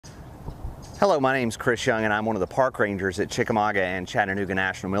Hello, my name's Chris Young and I'm one of the park rangers at Chickamauga and Chattanooga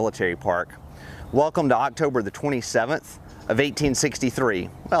National Military Park. Welcome to October the 27th of 1863.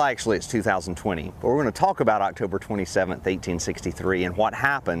 Well, actually it's 2020, but we're going to talk about October 27th, 1863 and what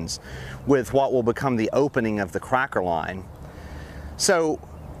happens with what will become the opening of the Cracker Line. So,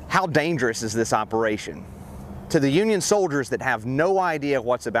 how dangerous is this operation? To the Union soldiers that have no idea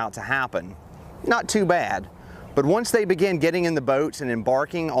what's about to happen, not too bad. But once they begin getting in the boats and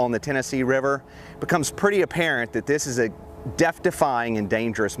embarking on the Tennessee River, it becomes pretty apparent that this is a death-defying and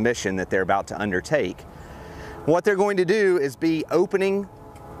dangerous mission that they're about to undertake. What they're going to do is be opening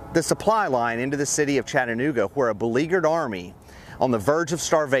the supply line into the city of Chattanooga, where a beleaguered army on the verge of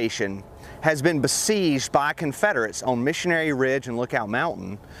starvation has been besieged by Confederates on Missionary Ridge and Lookout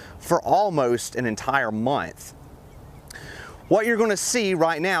Mountain for almost an entire month. What you're going to see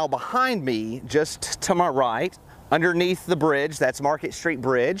right now behind me, just to my right, underneath the bridge, that's Market Street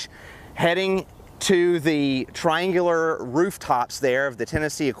Bridge, heading to the triangular rooftops there of the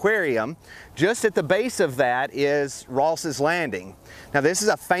Tennessee Aquarium. Just at the base of that is Ross's Landing. Now this is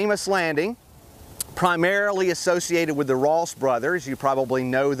a famous landing, primarily associated with the Ross brothers. You probably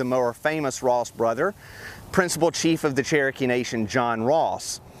know the more famous Ross brother, Principal Chief of the Cherokee Nation, John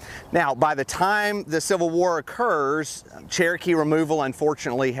Ross. Now, by the time the Civil War occurs, Cherokee removal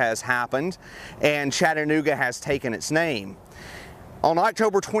unfortunately has happened and Chattanooga has taken its name. On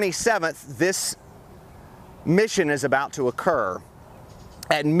October 27th, this mission is about to occur.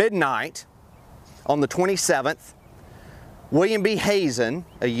 At midnight on the 27th, William B. Hazen,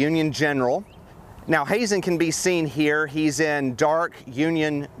 a Union general. Now, Hazen can be seen here. He's in dark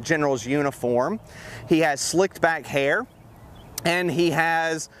Union general's uniform. He has slicked back hair, and he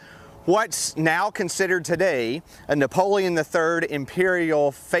has what's now considered today a Napoleon III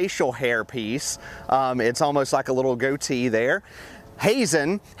imperial facial hair piece. It's almost like a little goatee there.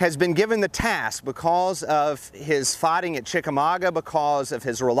 Hazen has been given the task because of his fighting at Chickamauga, because of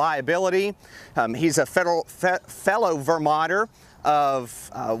his reliability. He's a fellow Vermonter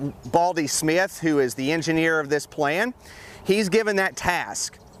of Baldy Smith, who is the engineer of this plan. He's given that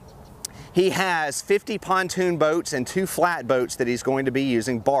task. He has 50 pontoon boats and 2 flatboats that he's going to be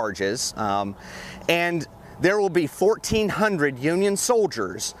using, barges, and there will be 1,400 Union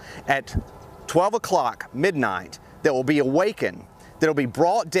soldiers at 12 o'clock, midnight, that will be awakened, that will be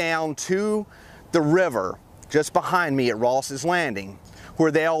brought down to the river just behind me at Ross's Landing,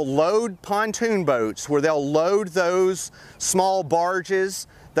 where they'll load pontoon boats, where they'll load those small barges,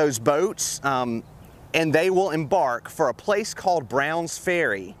 those boats, and they will embark for a place called Brown's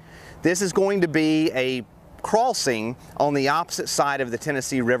Ferry. This is going to be a crossing on the opposite side of the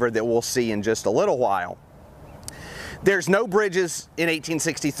Tennessee River that we'll see in just a little while. There's no bridges in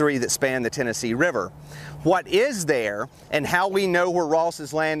 1863 that span the Tennessee River. What is there, and how we know where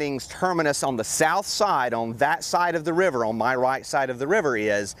Ross's Landing's terminus on the south side, on that side of the river, on my right side of the river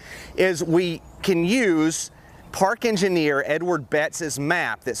is we can use park engineer Edward Betts's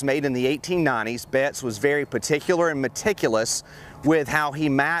map that's made in the 1890s. Betts was very particular and meticulous with how he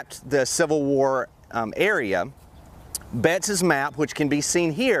mapped the Civil War area. Betts's map, which can be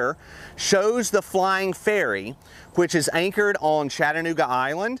seen here, shows the flying ferry, which is anchored on Chattanooga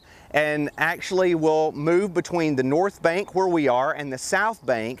Island and actually will move between the north bank where we are and the south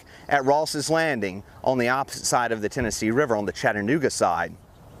bank at Ross's Landing on the opposite side of the Tennessee River, on the Chattanooga side.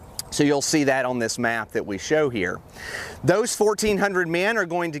 So you'll see that on this map that we show here. Those 1,400 men are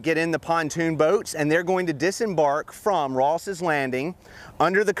going to get in the pontoon boats and they're going to disembark from Ross's Landing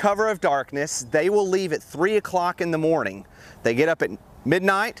under the cover of darkness. They will leave at 3 o'clock in the morning. They get up at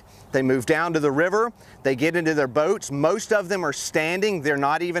midnight, they move down to the river, they get into their boats. Most of them are standing. They're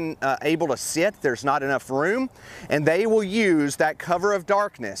not even able to sit. There's not enough room. And they will use that cover of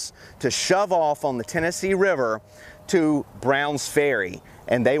darkness to shove off on the Tennessee River to Brown's Ferry.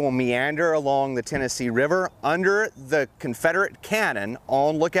 And they will meander along the Tennessee River under the Confederate cannon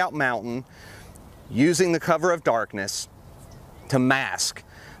on Lookout Mountain, using the cover of darkness to mask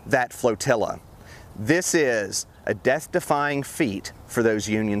that flotilla. This is a death-defying feat for those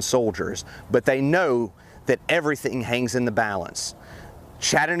Union soldiers, but they know that everything hangs in the balance.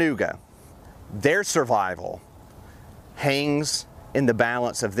 Chattanooga, their survival, hangs in the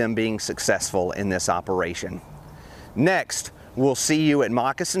balance of them being successful in this operation. Next, we'll see you at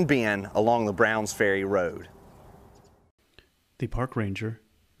Moccasin Bend along the Browns Ferry Road. The park ranger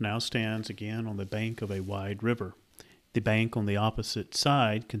now stands again on the bank of a wide river. The bank on the opposite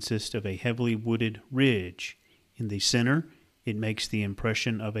side consists of a heavily wooded ridge. In the center, it makes the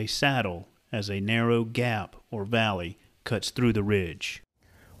impression of a saddle as a narrow gap or valley cuts through the ridge.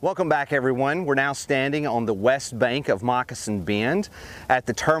 Welcome back, everyone. We're now standing on the west bank of Moccasin Bend at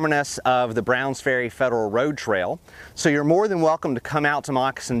the terminus of the Browns Ferry Federal Road Trail. So you're more than welcome to come out to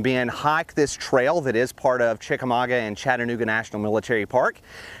Moccasin Bend, hike this trail that is part of Chickamauga and Chattanooga National Military Park.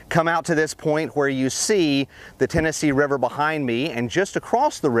 Come out to this point where you see the Tennessee River behind me, and just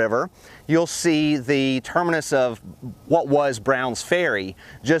across the river you'll see the terminus of what was Browns Ferry,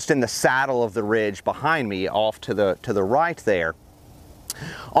 just in the saddle of the ridge behind me off to the right there.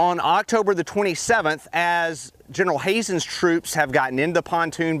 On October the 27th, as General Hazen's troops have gotten into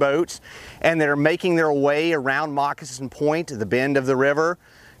pontoon boats and they're making their way around Moccasin Point, the bend of the river,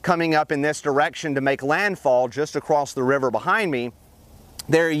 coming up in this direction to make landfall just across the river behind me,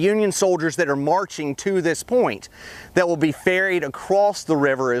 there are Union soldiers that are marching to this point that will be ferried across the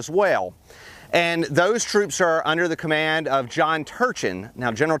river as well. And those troops are under the command of John Turchin.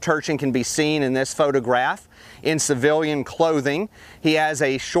 Now, General Turchin can be seen in this photograph in civilian clothing. He has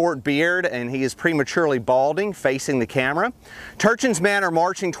a short beard and he is prematurely balding, facing the camera. Turchin's men are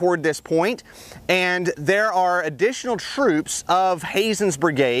marching toward this point, and there are additional troops of Hazen's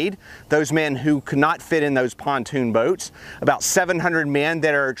brigade, those men who could not fit in those pontoon boats, about 700 men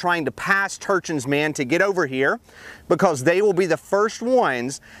that are trying to pass Turchin's men to get over here, because they will be the first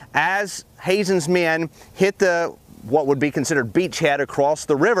ones, as Hazen's men hit what would be considered beachhead across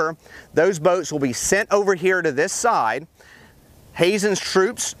the river. Those boats will be sent over here to this side. Hazen's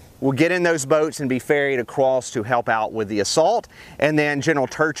troops will get in those boats and be ferried across to help out with the assault, and then General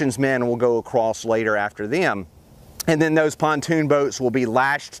Turchin's men will go across later after them. And then those pontoon boats will be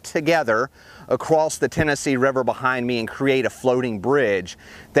lashed together across the Tennessee River behind me and create a floating bridge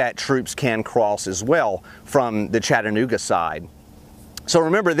that troops can cross as well from the Chattanooga side. So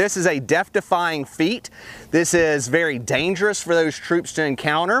remember, this is a death-defying feat. This is very dangerous for those troops to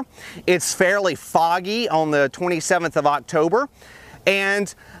encounter. It's fairly foggy on the 27th of October,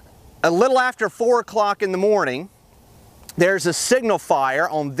 and a little after 4 o'clock in the morning, there's a signal fire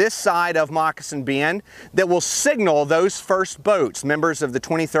on this side of Moccasin Bend that will signal those first boats. Members of the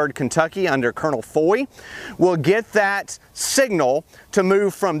 23rd Kentucky under Colonel Foy will get that signal to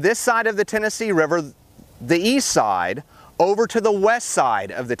move from this side of the Tennessee River, the east side, over to the west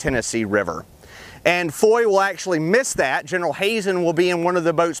side of the Tennessee River. And Foy will actually miss that. General Hazen will be in one of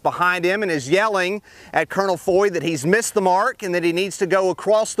the boats behind him and is yelling at Colonel Foy that he's missed the mark and that he needs to go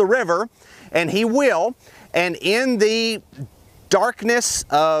across the river, and he will. And in the darkness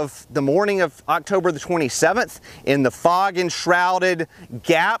of the morning of October the 27th, in the fog-enshrouded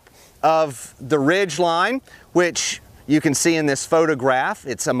gap of the ridge line, which you can see in this photograph,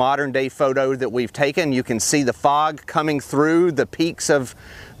 it's a modern-day photo that we've taken. You can see the fog coming through the peaks of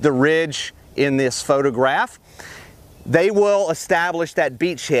the ridge in this photograph. They will establish that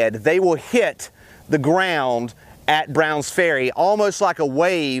beachhead. They will hit the ground at Browns Ferry, almost like a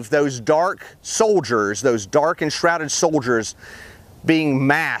wave. Those dark soldiers, those dark enshrouded soldiers being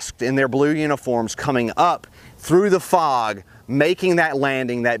masked in their blue uniforms, coming up through the fog, making that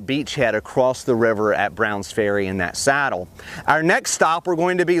landing, that beachhead across the river at Browns Ferry in that saddle. Our next stop, we're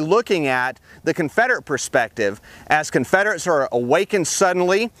going to be looking at the Confederate perspective as Confederates are awakened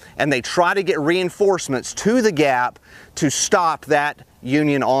suddenly and they try to get reinforcements to the gap to stop that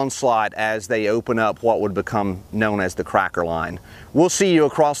Union onslaught as they open up what would become known as the Cracker Line. We'll see you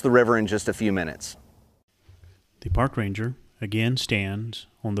across the river in just a few minutes. The park ranger again stands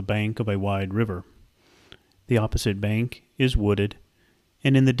on the bank of a wide river. The opposite bank is wooded,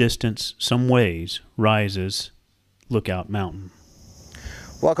 and in the distance, some ways, rises Lookout Mountain.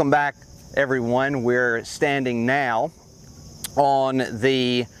 Welcome back, everyone. We're standing now on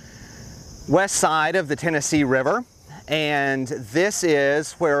the west side of the Tennessee River, and this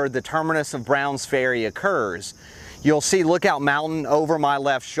is where the terminus of Browns Ferry occurs. You'll see Lookout Mountain over my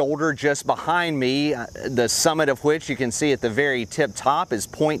left shoulder, just behind me, the summit of which you can see at the very tip top is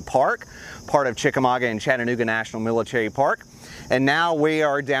Point Park, part of Chickamauga and Chattanooga National Military Park. And now we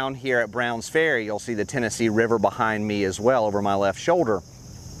are down here at Browns Ferry. You'll see the Tennessee River behind me as well over my left shoulder.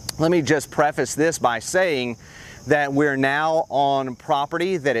 Let me just preface this by saying that we're now on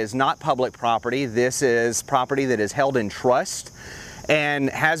property that is not public property. This is property that is held in trust and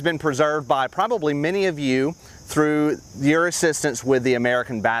has been preserved by probably many of you through your assistance with the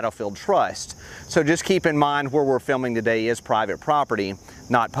American Battlefield Trust. So just keep in mind where we're filming today is private property,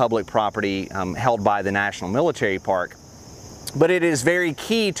 not public property held by the National Military Park. But it is very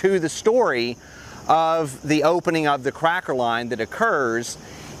key to the story of the opening of the Cracker Line that occurs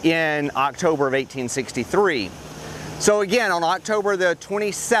in October of 1863. So again, on October the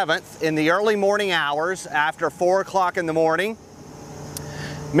 27th, in the early morning hours, after 4 o'clock in the morning,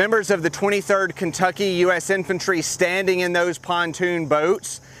 members of the 23rd Kentucky U.S. Infantry standing in those pontoon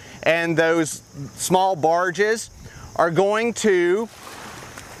boats and those small barges are going to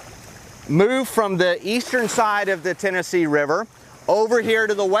move from the eastern side of the Tennessee River over here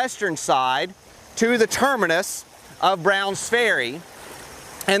to the western side to the terminus of Brown's Ferry,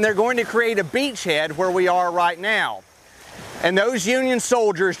 and they're going to create a beachhead where we are right now. And those Union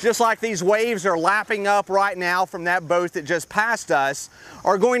soldiers, just like these waves are lapping up right now from that boat that just passed us,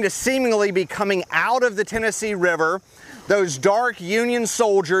 are going to seemingly be coming out of the Tennessee River. Those dark Union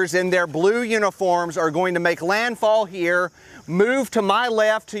soldiers in their blue uniforms are going to make landfall here, move to my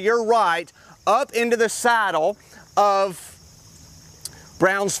left, to your right, up into the saddle of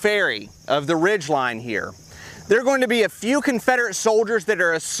Brown's Ferry, of the ridge line here. There are going to be a few Confederate soldiers that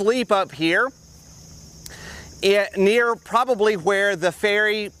are asleep up here, near probably where the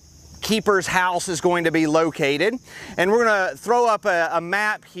ferry keeper's house is going to be located. And we're going to throw up a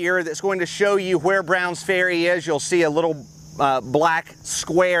map here that's going to show you where Brown's Ferry is. You'll see a little black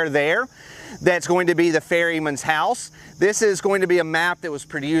square there. That's going to be the ferryman's house. This is going to be a map that was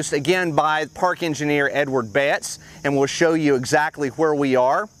produced again by park engineer Edward Betts, and we'll show you exactly where we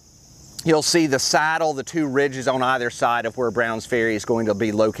are. You'll see the saddle, the two ridges on either side of where Brown's Ferry is going to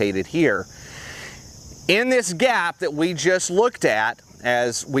be located here. In this gap that we just looked at,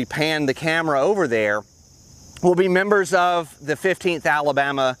 as we pan the camera over there, will be members of the 15th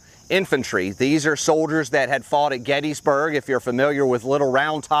Alabama Infantry. These are soldiers that had fought at Gettysburg, if you're familiar with Little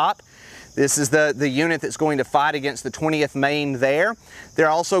Round Top. This is the unit that's going to fight against the 20th Maine there. They're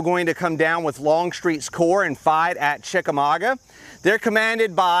also going to come down with Longstreet's Corps and fight at Chickamauga. They're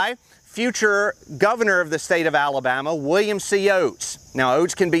commanded by future governor of the state of Alabama, William C. Oates. Now,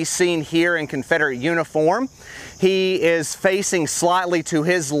 Oates can be seen here in Confederate uniform. He is facing slightly to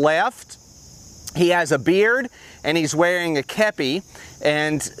his left. He has a beard and he's wearing a kepi,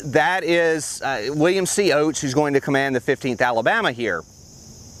 and that is William C. Oates, who's going to command the 15th Alabama here.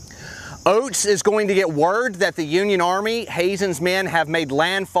 Oates is going to get word that the Union Army, Hazen's men, have made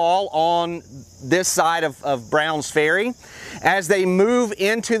landfall on this side of Brown's Ferry. As they move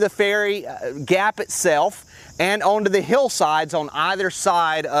into the ferry gap itself and onto the hillsides on either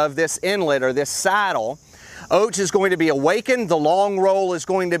side of this inlet or this saddle, Oates is going to be awakened. The long roll is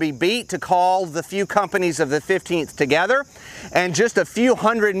going to be beat to call the few companies of the 15th together, and just a few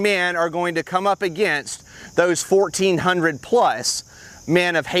hundred men are going to come up against those 1,400 plus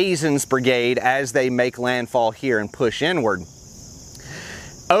men of Hazen's brigade as they make landfall here and push inward.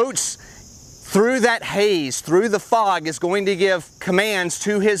 Oates, through that haze, through the fog, is going to give commands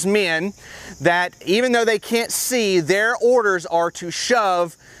to his men that even though they can't see, their orders are to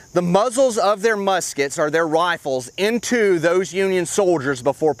shove the muzzles of their muskets or their rifles into those Union soldiers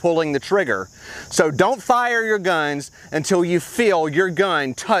before pulling the trigger. So don't fire your guns until you feel your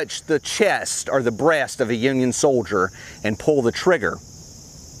gun touch the chest or the breast of a Union soldier and pull the trigger.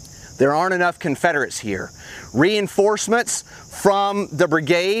 There aren't enough Confederates here. Reinforcements from the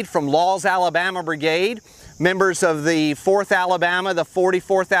brigade, from Law's Alabama Brigade, members of the 4th Alabama, the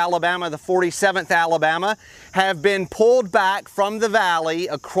 44th Alabama, the 47th Alabama, have been pulled back from the valley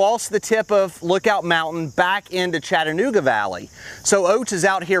across the tip of Lookout Mountain back into Chattanooga Valley. So Oates is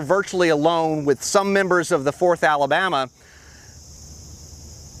out here virtually alone with some members of the 4th Alabama.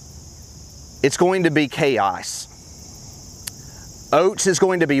 It's going to be chaos. Oates is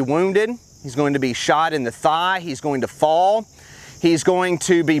going to be wounded. He's going to be shot in the thigh. He's going to fall. He's going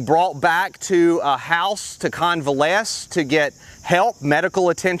to be brought back to a house to convalesce, to get help, medical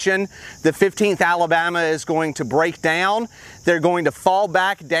attention. The 15th Alabama is going to break down. They're going to fall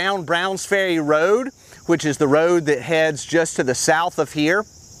back down Brown's Ferry Road, which is the road that heads just to the south of here,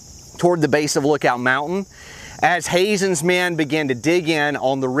 toward the base of Lookout Mountain, as Hazen's men begin to dig in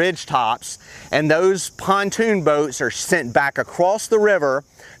on the ridge tops, and those pontoon boats are sent back across the river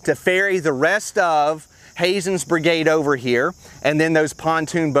to ferry the rest of Hazen's brigade over here, and then those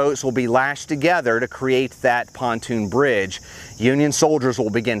pontoon boats will be lashed together to create that pontoon bridge. Union soldiers will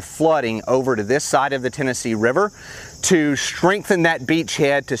begin flooding over to this side of the Tennessee River to strengthen that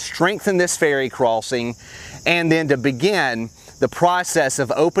beachhead, to strengthen this ferry crossing, and then to begin the process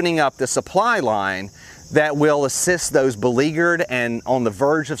of opening up the supply line that will assist those beleaguered and on the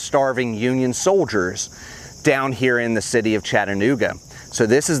verge of starving Union soldiers down here in the city of Chattanooga. So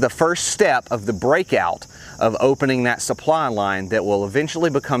this is the first step of the breakout of opening that supply line that will eventually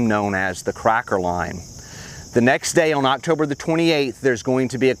become known as the Cracker Line. The next day, on October the 28th, there's going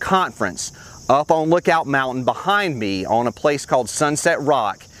to be a conference up on Lookout Mountain behind me on a place called Sunset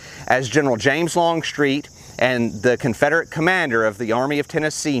Rock, as General James Longstreet and the Confederate commander of the Army of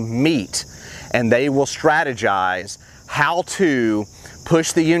Tennessee meet, and they will strategize how to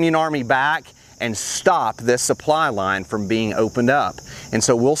push the Union Army back and stop this supply line from being opened up. And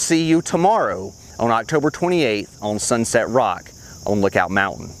so we'll see you tomorrow on October 28th on Sunset Rock on Lookout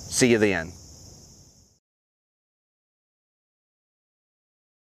Mountain. See you then.